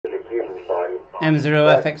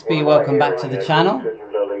M0FXB, welcome back to the channel.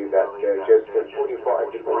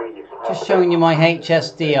 Just showing you my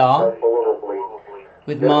HSDR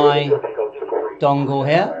with my dongle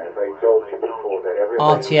here,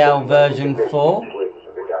 RTL version 4,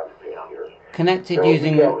 connected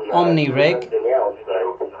using OmniRig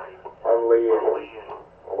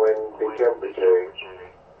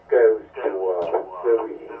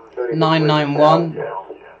 991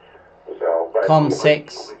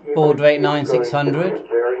 COM6 baud rate 9600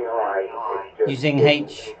 using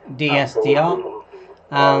HDSDR,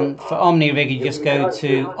 and for OmniRig you just go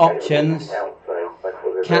to options,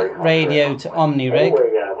 cat radio to OmniRig,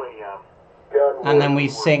 and then we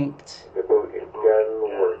synced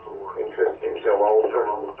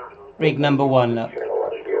rig number 1, look,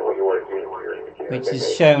 which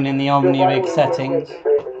is shown in the OmniRig settings.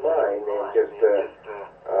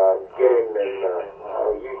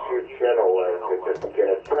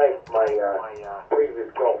 My previous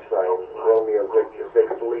call sign, Romeo Victor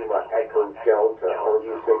 6 Lima Echo Delta, or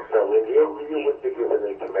U6 India, you would be given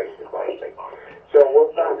information about me. So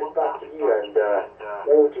we'll pass it back to you, and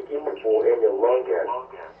what would you keep it for any longer?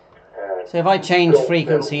 So if I change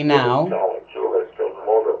frequency now,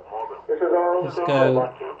 let's go,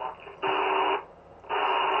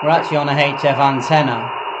 we're actually on a HF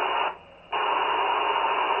antenna.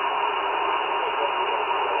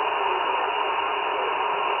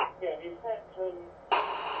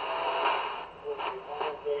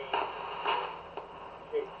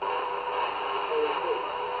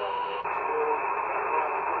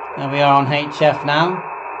 There we are on HF now.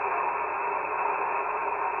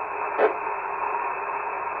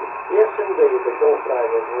 Yes, indeed, the call sign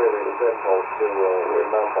is really simple to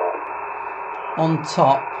remember. On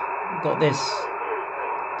top, we've got this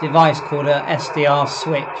device called a SDR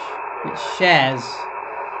switch, which shares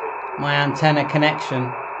my antenna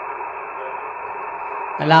connection.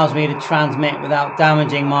 Allows me to transmit without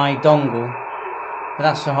damaging my dongle, but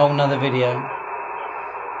that's a whole nother video.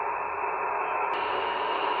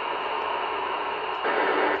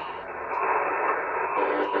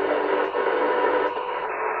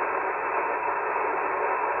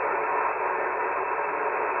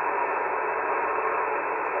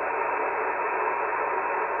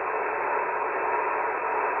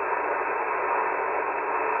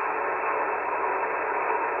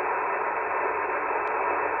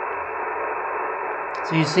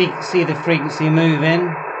 So you see the frequency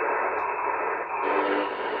moving.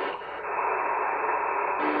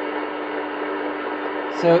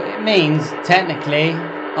 So it means technically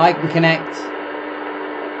I can connect,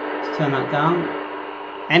 let's turn that down,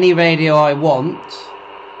 any radio I want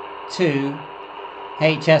to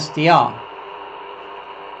HSDR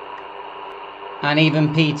and even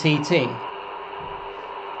PTT.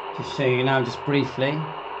 Just show you now just briefly.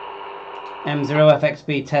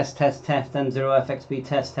 M0FXB test test test, M0FXB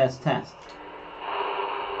test test test.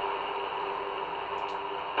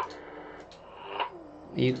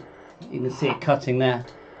 You can see it cutting there,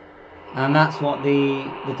 and that's what the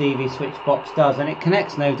DV switch box does, and it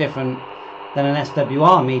connects no different than an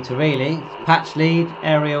SWR meter really. It's patch lead,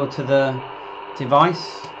 aerial to the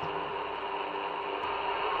device.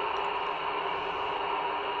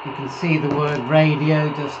 You can see the word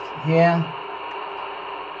radio just here.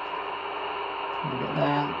 Look at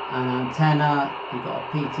there, an antenna, you've got a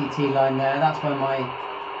PTT line there, that's where my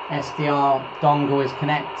SDR dongle is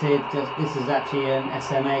connected. This is actually an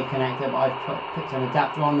SMA connector, but I've put an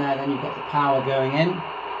adapter on there, then you've got the power going in.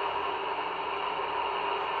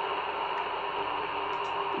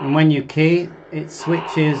 And when you key, it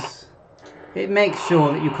switches, it makes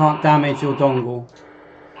sure that you can't damage your dongle.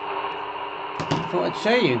 I thought I'd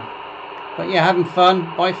show you. But yeah, having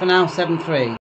fun. Bye for now, 7-3.